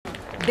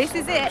This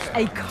is it,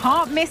 a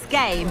can't-miss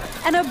game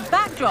and a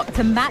backdrop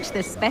to match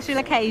the special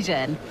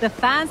occasion. The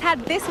fans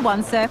had this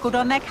one circled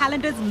on their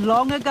calendars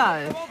long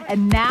ago,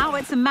 and now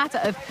it's a matter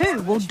of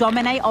who will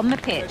dominate on the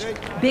pitch.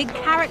 Big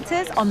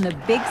characters on the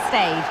big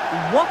stage.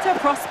 What a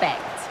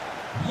prospect.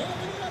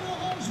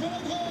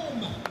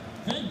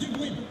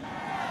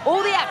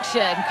 All the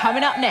action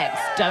coming up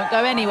next. Don't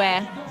go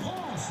anywhere.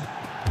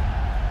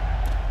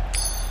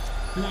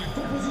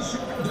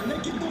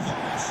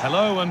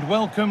 Hello and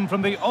welcome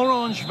from the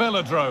Orange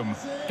Velodrome.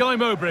 Guy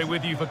Mowbray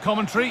with you for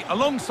commentary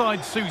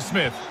alongside Sue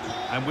Smith.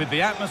 And with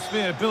the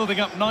atmosphere building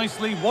up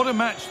nicely, what a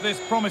match this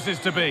promises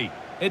to be.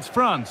 It's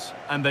France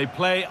and they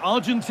play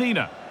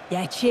Argentina.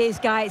 Yeah, cheers,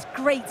 Guy. It's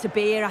great to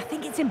be here. I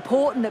think it's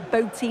important that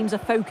both teams are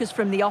focused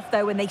from the off,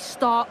 though, and they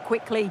start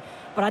quickly.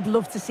 But I'd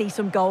love to see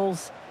some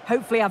goals.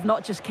 Hopefully I've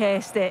not just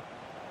cursed it.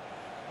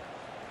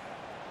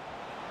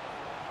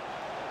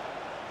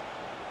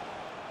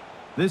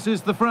 This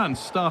is the France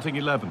starting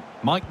 11.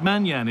 Mike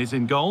Maignan is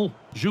in goal.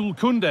 Jules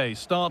Koundé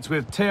starts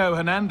with Theo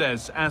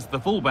Hernandez as the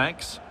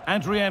fullbacks.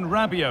 Adrien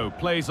Rabiot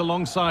plays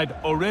alongside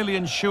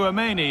Aurélien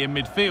Tchouameni in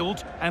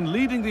midfield. And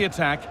leading the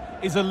attack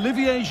is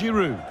Olivier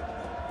Giroud.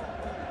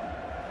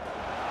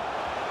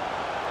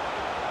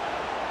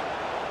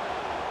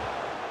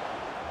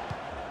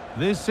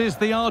 This is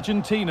the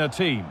Argentina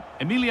team.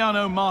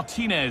 Emiliano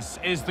Martinez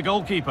is the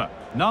goalkeeper.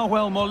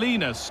 Nahuel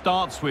Molina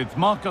starts with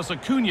Marcos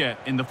Acuna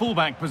in the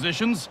fullback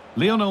positions.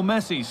 Lionel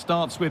Messi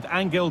starts with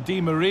Angel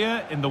Di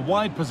Maria in the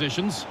wide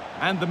positions.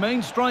 And the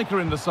main striker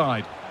in the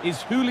side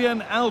is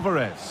Julian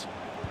Alvarez.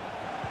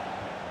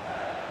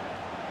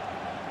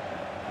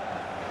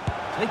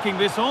 Taking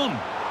this on,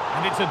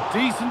 and it's a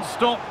decent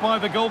stop by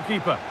the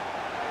goalkeeper.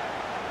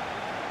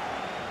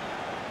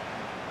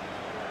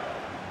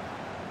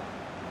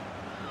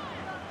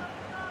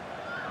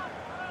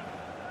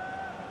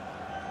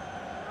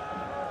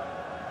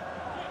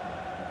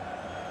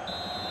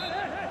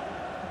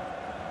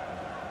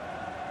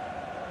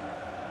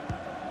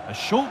 A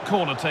short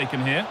corner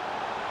taken here.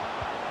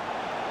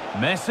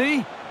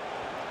 Messi.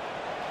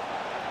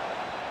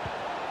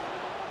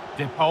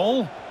 De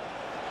Paul.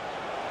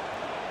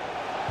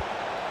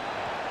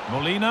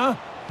 Molina.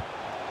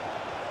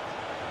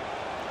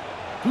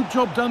 Good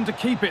job done to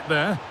keep it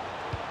there.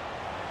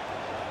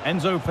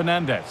 Enzo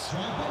Fernandez.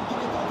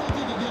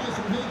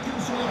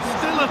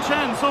 Still a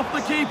chance off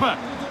the keeper.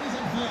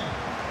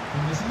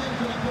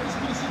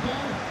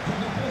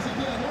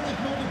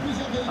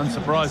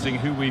 Unsurprising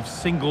who we've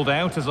singled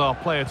out as our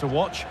player to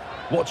watch.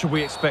 What should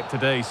we expect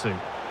today, Sue?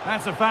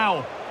 That's a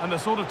foul, and the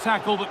sort of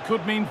tackle that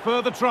could mean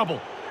further trouble.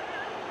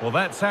 Well,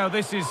 that's how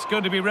this is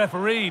going to be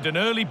refereed, an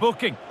early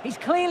booking. He's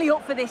clearly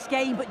up for this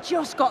game, but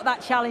just got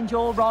that challenge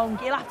all wrong.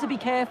 He'll have to be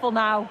careful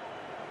now.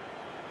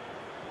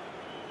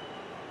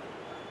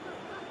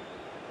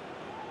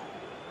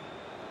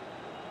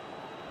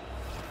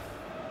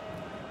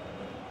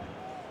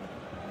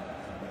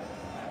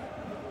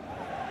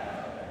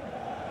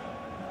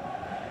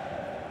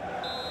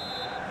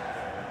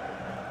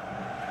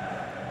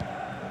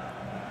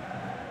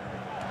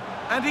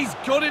 And he's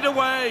got it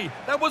away.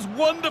 That was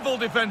wonderful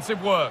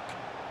defensive work.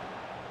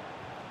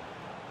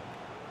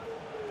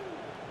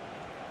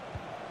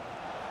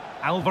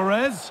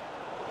 Alvarez.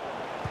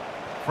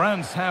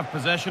 France have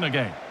possession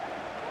again.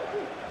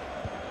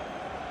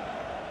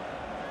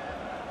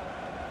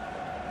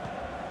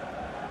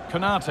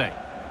 Konate.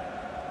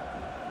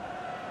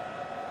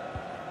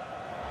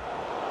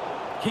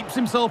 Keeps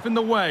himself in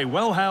the way,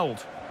 well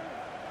held.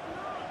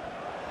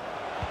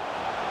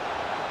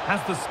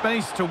 Has the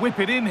space to whip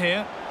it in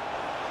here.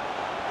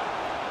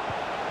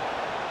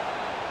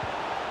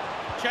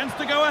 Chance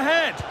to go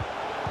ahead.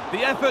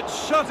 The effort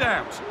shut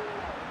out.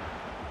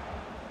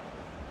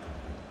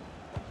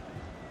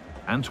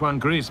 Antoine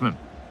Griezmann.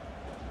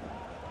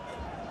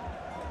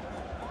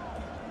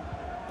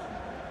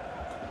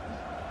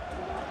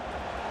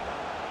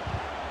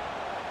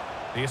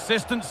 The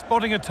assistant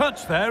spotting a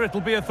touch there. It'll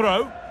be a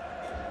throw.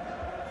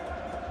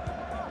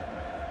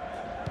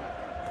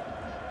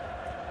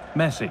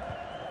 Messi.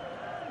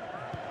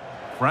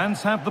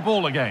 France have the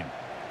ball again.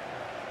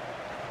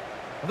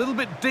 A little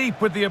bit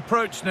deep with the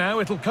approach now.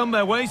 It'll come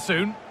their way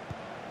soon.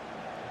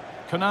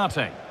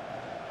 Konate.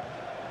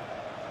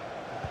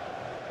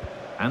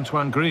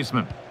 Antoine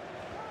Griezmann.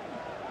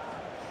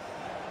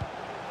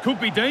 Could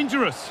be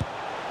dangerous.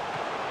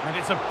 And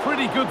it's a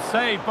pretty good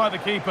save by the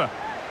keeper.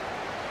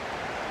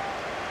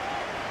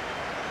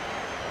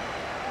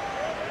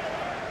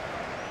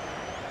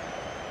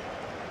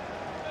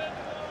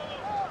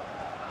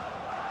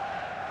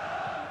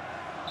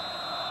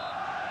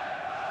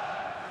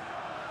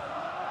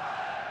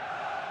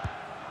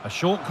 A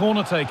short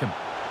corner taken.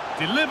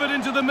 Delivered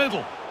into the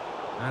middle.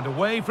 And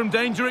away from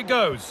danger it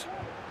goes.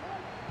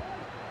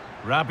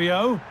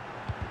 Rabiot.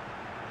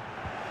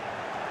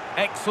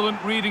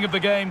 Excellent reading of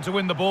the game to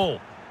win the ball.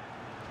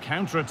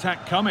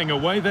 Counter-attack coming,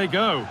 away they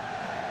go.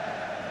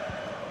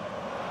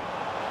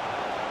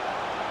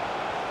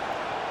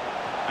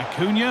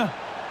 Acuna.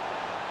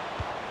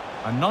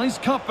 A nice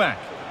cutback.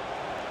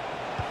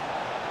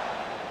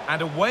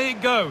 And away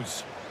it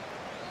goes.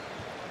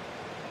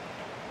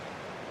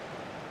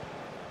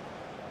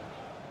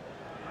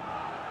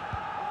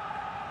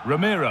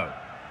 Ramiro.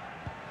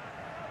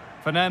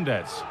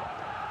 Fernandez.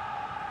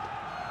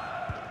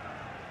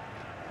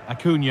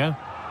 Acuna.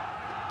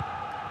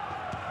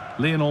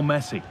 Lionel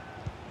Messi.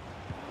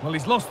 Well,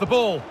 he's lost the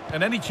ball,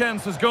 and any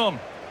chance has gone.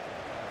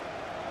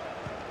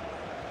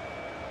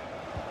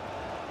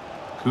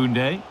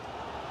 Koundé.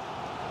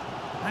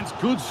 That's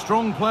good,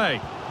 strong play.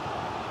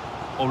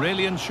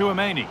 Aurelien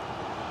Tchouameni.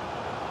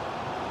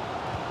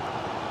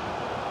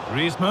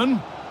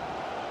 Griezmann.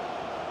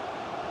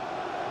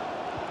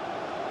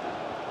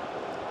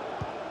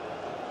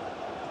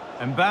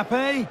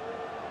 Mbappé.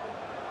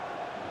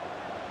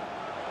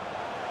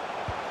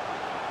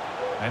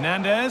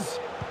 Hernandez.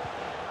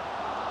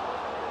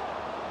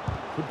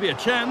 Could be a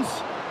chance.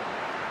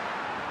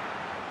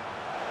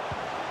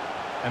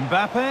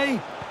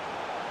 Mbappé.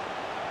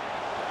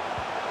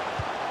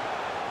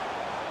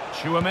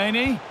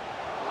 Tchouameni.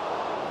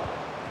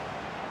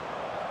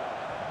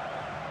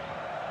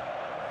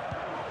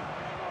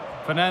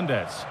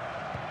 Fernandez.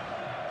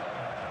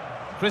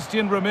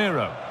 Christian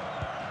Ramiro.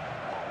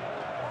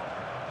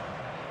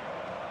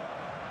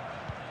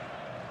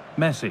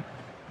 Messi.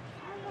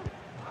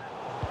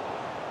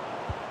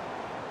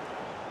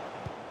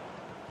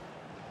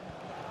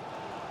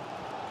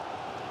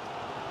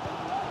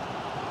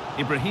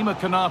 Ibrahima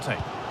Konate.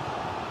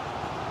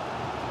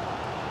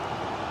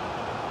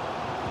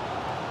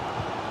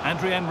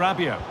 Adrien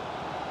Rabiot.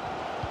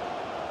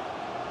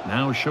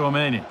 Now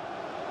Tchouameni.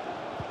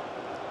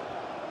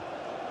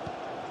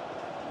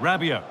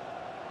 Rabiot.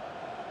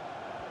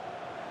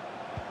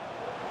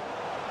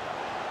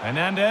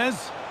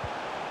 Hernandez.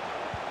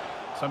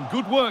 Some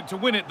good work to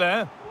win it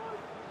there.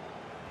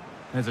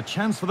 There's a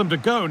chance for them to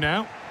go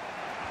now.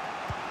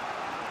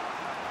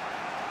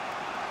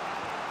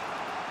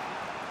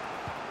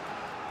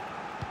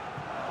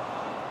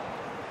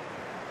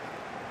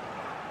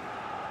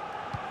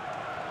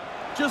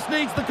 Just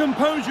needs the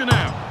composure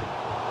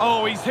now.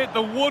 Oh, he's hit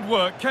the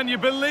woodwork. Can you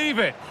believe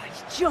it?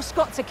 He's just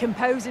got to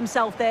compose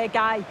himself there,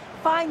 Guy.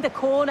 Find the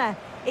corner.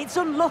 It's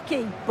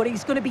unlucky, but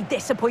he's going to be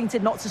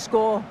disappointed not to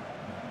score.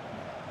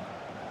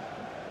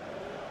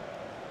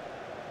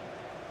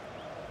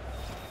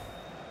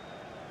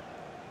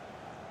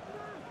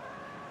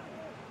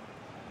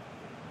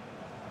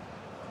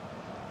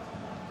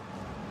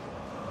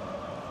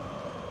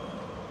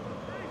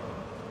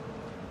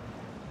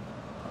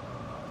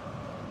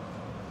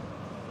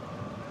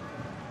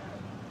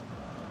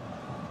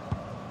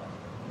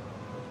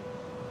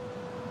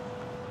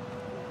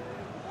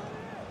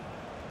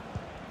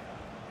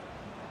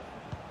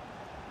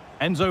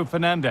 Enzo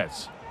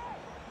Fernandez.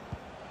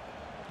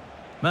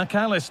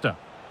 McAllister.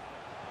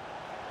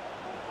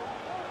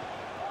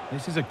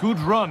 This is a good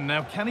run.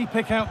 Now, can he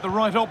pick out the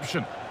right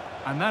option?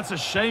 And that's a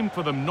shame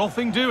for them.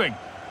 Nothing doing.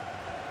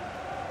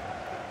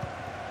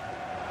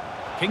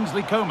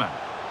 Kingsley Coman.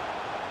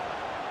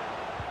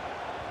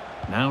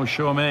 Now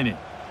Tchouameni.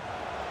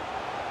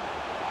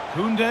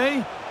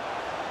 Koundé.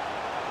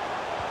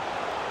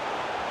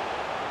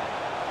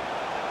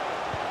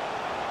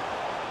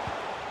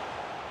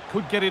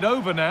 Could get it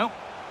over now.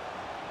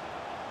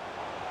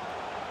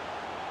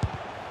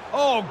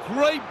 Oh,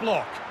 great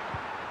block.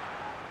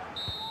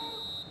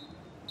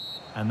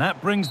 And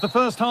that brings the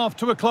first half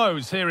to a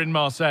close here in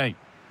Marseille.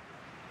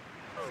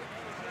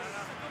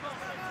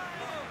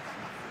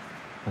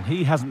 Well,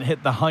 he hasn't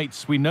hit the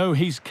heights we know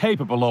he's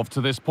capable of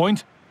to this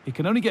point. He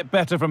can only get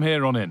better from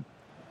here on in.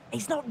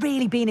 He's not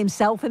really been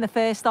himself in the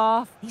first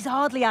half. He's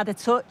hardly had a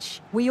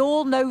touch. We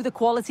all know the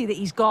quality that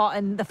he's got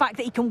and the fact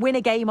that he can win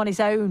a game on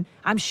his own.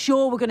 I'm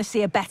sure we're going to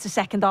see a better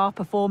second half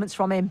performance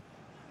from him.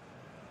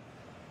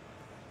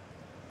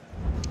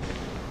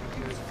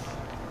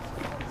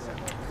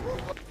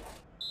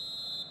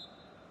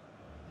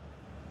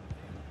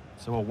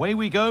 So away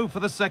we go for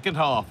the second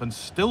half, and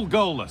still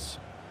goalless.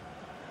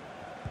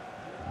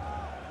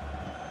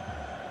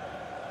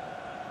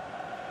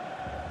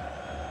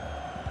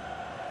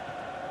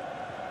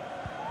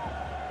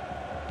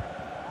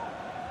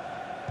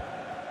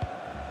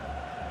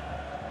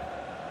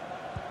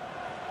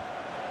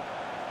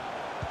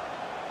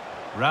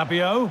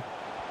 Rabiot.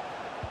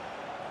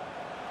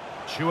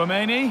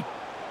 Tchouameni.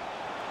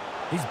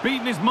 He's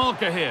beaten his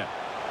marker here.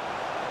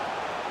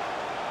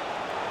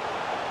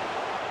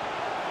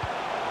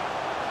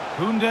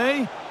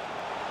 Koundé.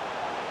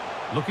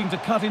 Looking to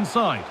cut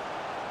inside.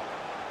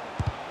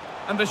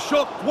 And the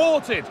shot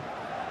thwarted.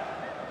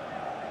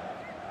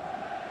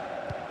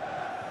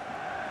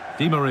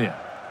 Di Maria.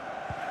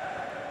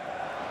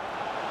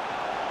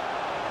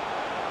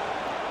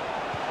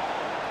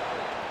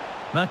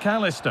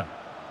 McAllister.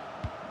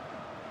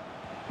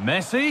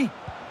 Messi,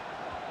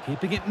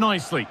 keeping it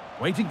nicely,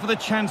 waiting for the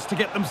chance to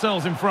get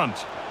themselves in front.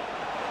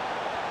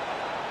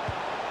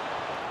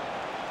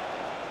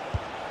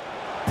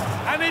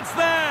 And it's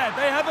there!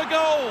 They have a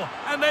goal,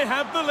 and they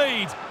have the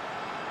lead.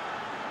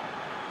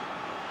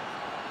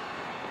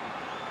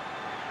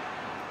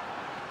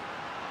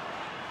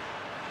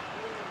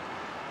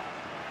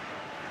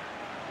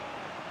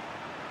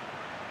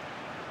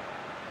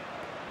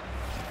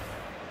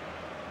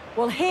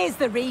 Well, here's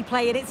the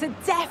replay, and it's a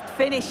deft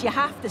finish, you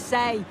have to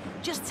say.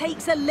 Just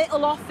takes a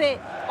little off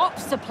it,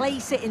 opts to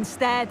place it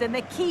instead, and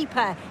the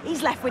keeper,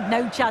 he's left with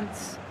no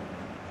chance.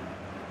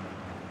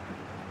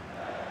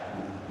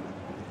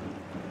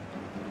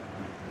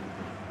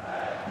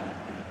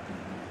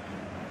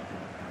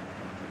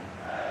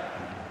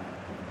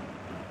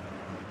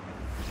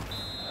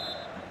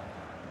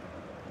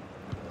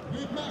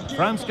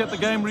 France get the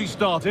game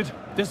restarted.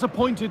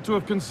 Disappointed to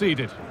have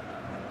conceded.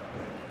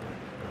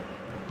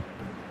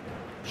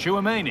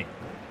 Chouameni.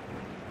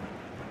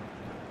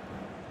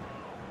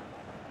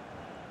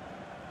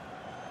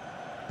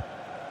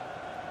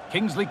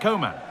 Kingsley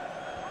Coman.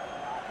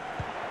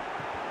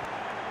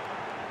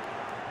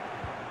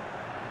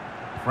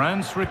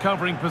 France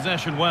recovering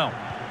possession well.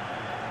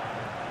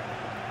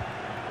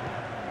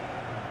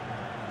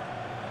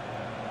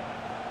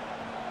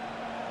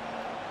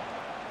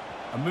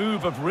 A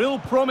move of real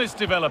promise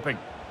developing.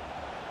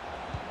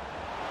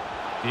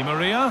 Di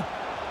Maria.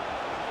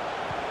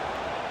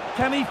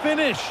 Can he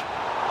finish?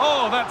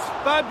 Oh, that's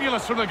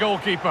fabulous from the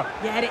goalkeeper.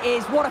 Yeah, it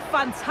is. What a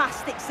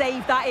fantastic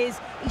save that is.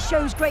 He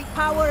shows great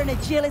power and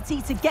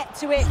agility to get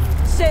to it.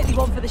 Certainly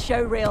one for the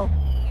show reel.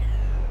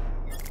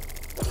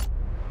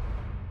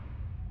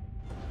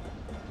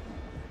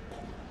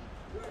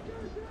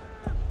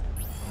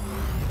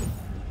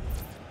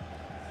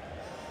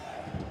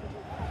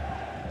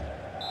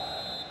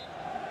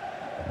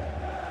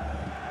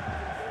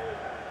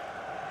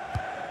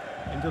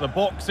 Into the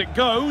box it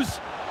goes.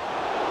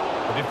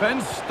 The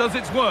defence does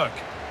its work.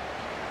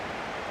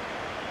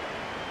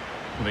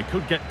 Well, they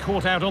could get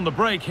caught out on the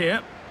break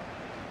here.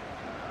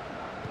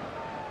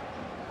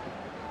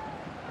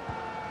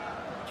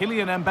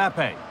 Kylian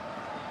Mbappé.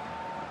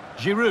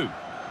 Giroud.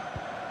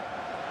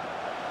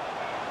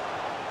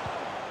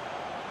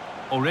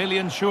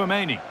 Aurélien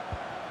Chouameni.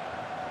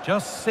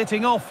 Just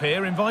sitting off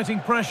here, inviting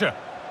pressure.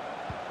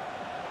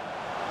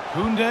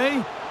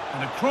 Koundé,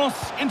 and a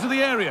cross into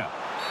the area.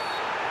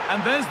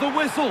 And there's the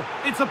whistle.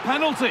 It's a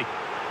penalty.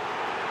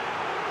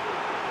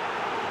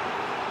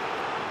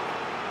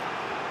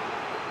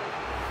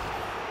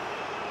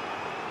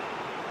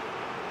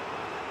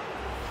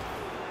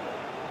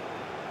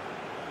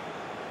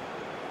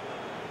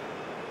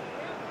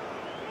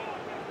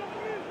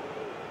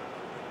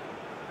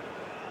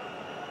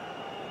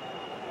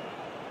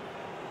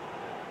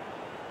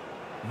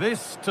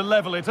 This to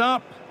level it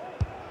up.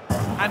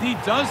 And he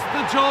does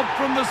the job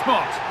from the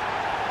spot.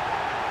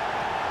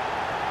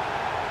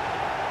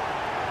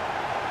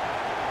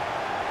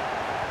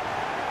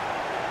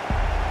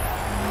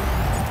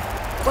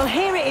 Well,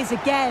 here it is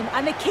again,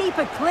 and the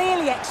keeper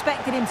clearly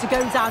expected him to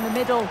go down the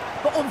middle,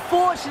 but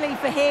unfortunately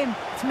for him,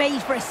 it's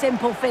made for a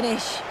simple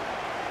finish.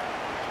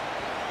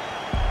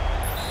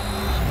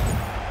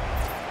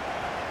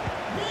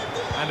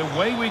 And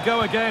away we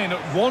go again at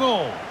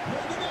 1-1.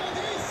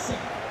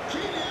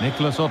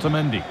 Nicolas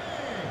Otamendi.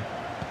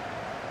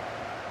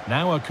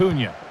 Now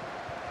Acuna.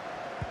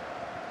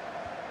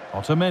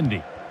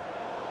 Otamendi.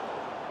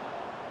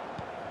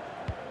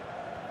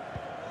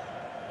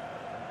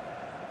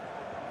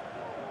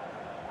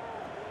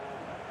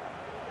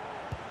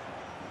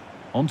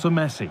 On to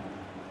Messi.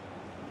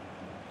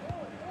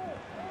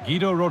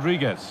 Guido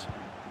Rodriguez.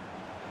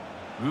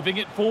 Moving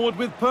it forward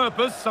with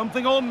purpose,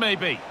 something on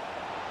maybe.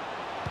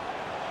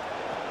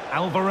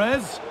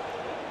 Alvarez.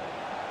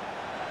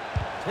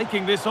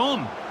 Taking this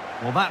on.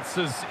 Well, that's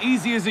as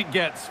easy as it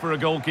gets for a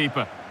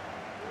goalkeeper.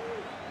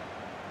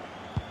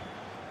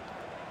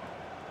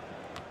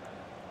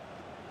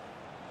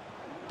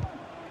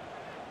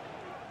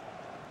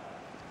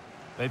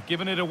 They've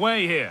given it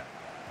away here.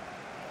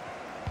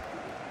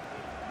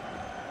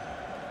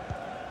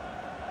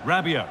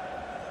 Rabiot.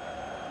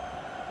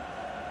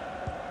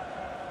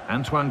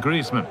 Antoine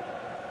Griezmann.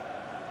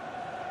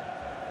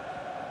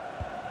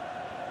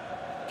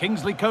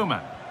 Kingsley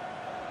Coman.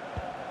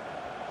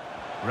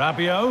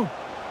 Rabiot.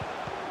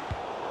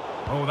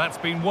 Oh, that's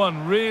been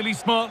won really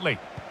smartly.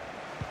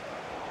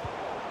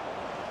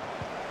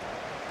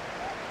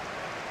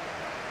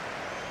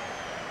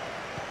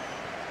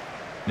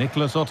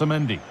 Nicolas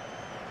Otamendi.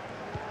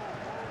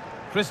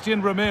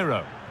 Christian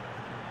Romero.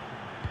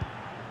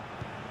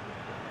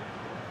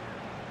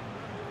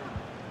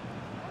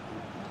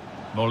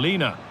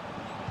 Molina.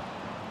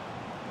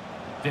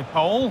 De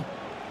Paul.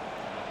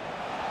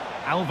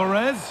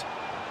 Alvarez.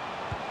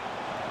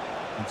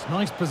 It's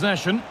nice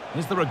possession.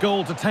 Is there a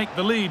goal to take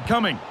the lead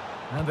coming?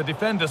 And the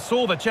defender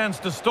saw the chance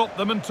to stop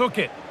them and took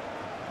it.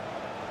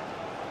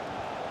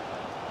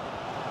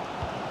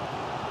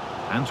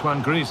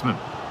 Antoine Griezmann.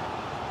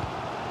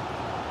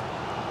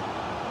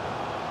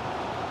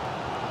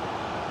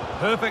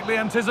 Perfectly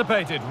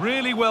anticipated,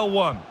 really well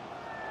won.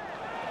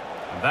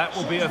 And that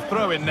will be a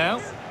throw-in now.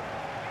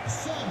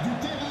 Sort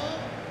du terrain,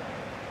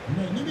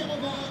 le numéro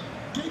 20,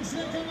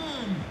 Kingsley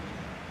Coman.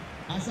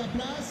 À sa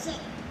place,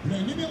 le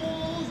numéro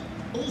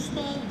 11,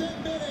 Ousmane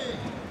Dembélé.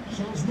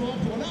 Changement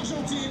pour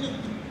l'Argentine.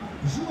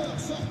 Joueur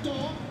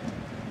sortant,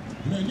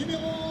 le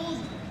numéro 11,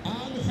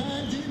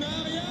 Angel Di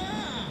Maria.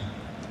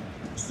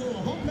 Son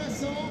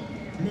remplaçant,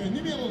 le le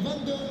numéro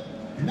 22,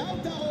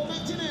 Lautaro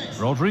Martinez.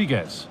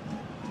 Rodriguez.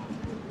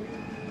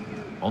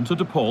 On to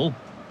De Paul.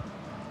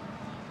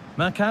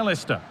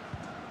 McAllister.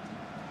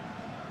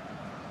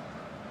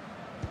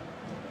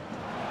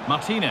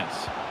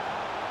 Martinez.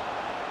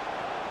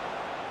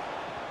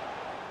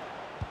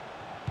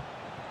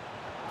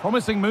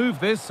 Promising move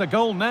this, a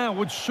goal now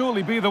would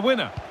surely be the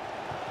winner.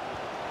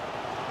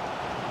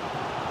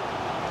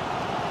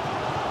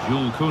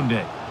 Jules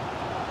Koundé.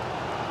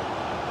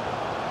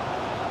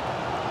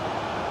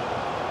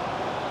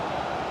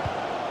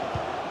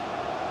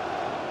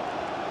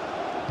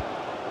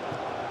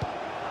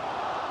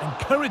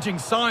 Encouraging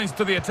signs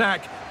to the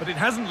attack, but it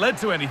hasn't led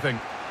to anything.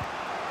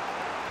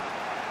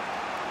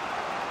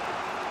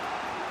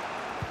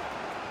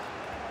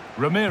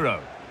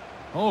 Ramiro.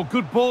 Oh,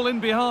 good ball in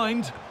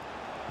behind.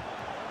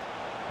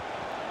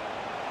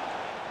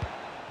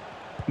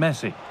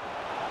 Messi.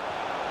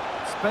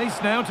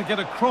 Space now to get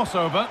a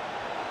crossover,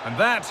 and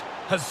that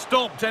has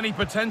stopped any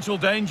potential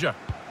danger.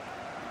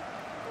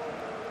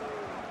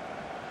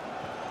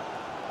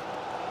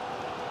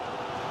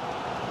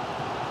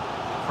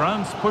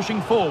 France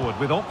pushing forward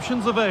with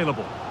options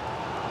available.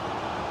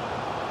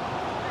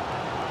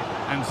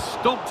 And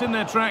stopped in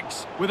their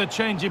tracks with a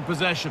change in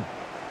possession.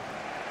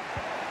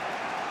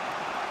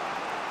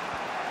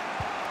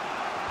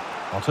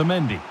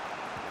 Otamendi.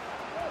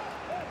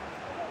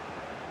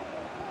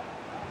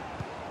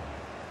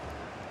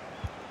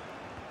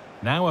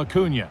 Now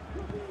Acuna.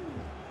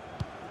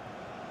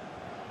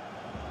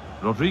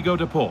 Rodrigo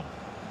De Paul.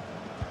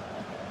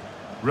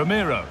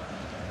 Ramiro.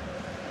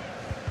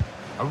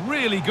 A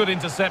really good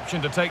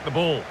interception to take the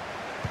ball.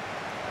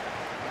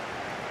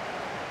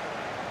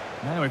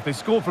 Now, if they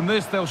score from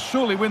this, they'll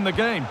surely win the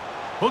game.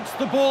 Puts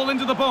the ball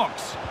into the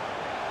box.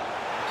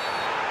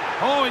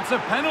 Oh, it's a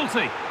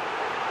penalty.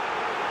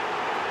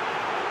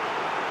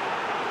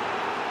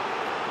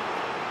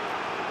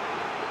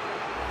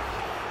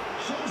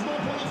 Changement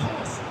pour la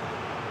France.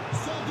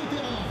 Sort du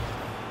terrain.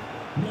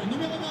 Le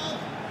numéro 9,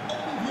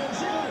 Olivier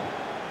Giroud.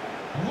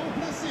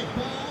 Remplacé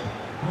par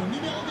le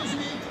numéro 18,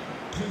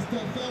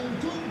 Christopher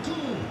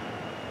Nkunku.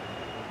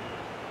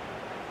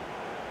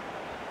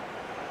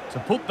 To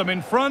put them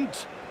in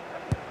front.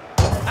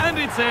 And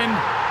it's in.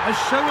 A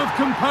show of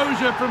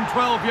composure from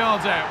 12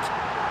 yards out.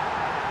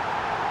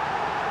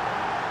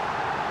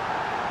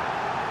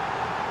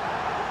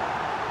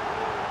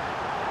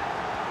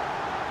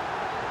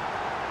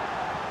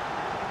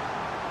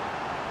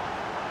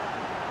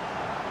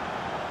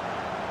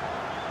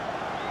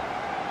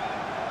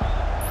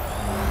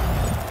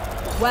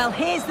 Well,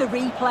 here's the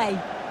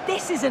replay.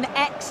 This is an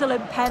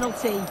excellent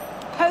penalty.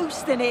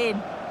 Post and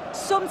in.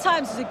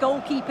 Sometimes as a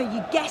goalkeeper,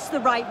 you guess the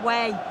right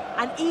way,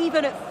 and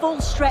even at full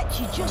stretch,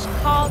 you just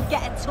can't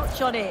get a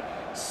touch on it.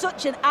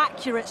 Such an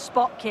accurate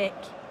spot kick.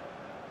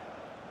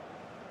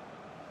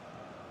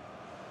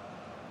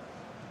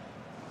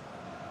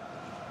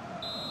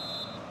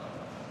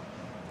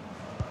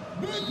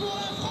 But pour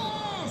la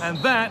France. And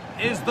that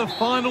is the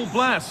final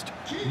blast.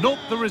 Not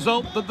the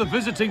result that the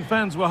visiting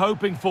fans were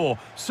hoping for.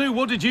 Sue,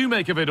 what did you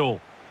make of it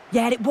all?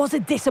 Yeah, it was a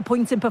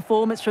disappointing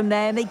performance from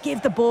them. They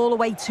give the ball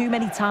away too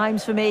many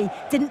times for me.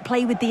 Didn't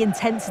play with the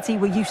intensity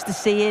we're used to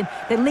seeing.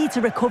 They'll need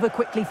to recover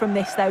quickly from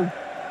this, though.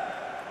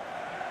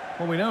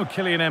 Well, we know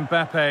Kylian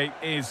Mbappé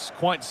is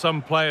quite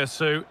some player,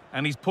 Sue,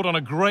 and he's put on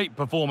a great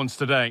performance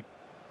today.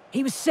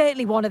 He was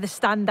certainly one of the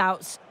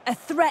standouts. A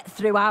threat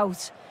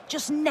throughout.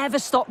 Just never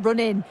stopped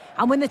running.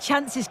 And when the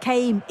chances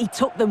came, he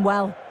took them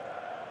well.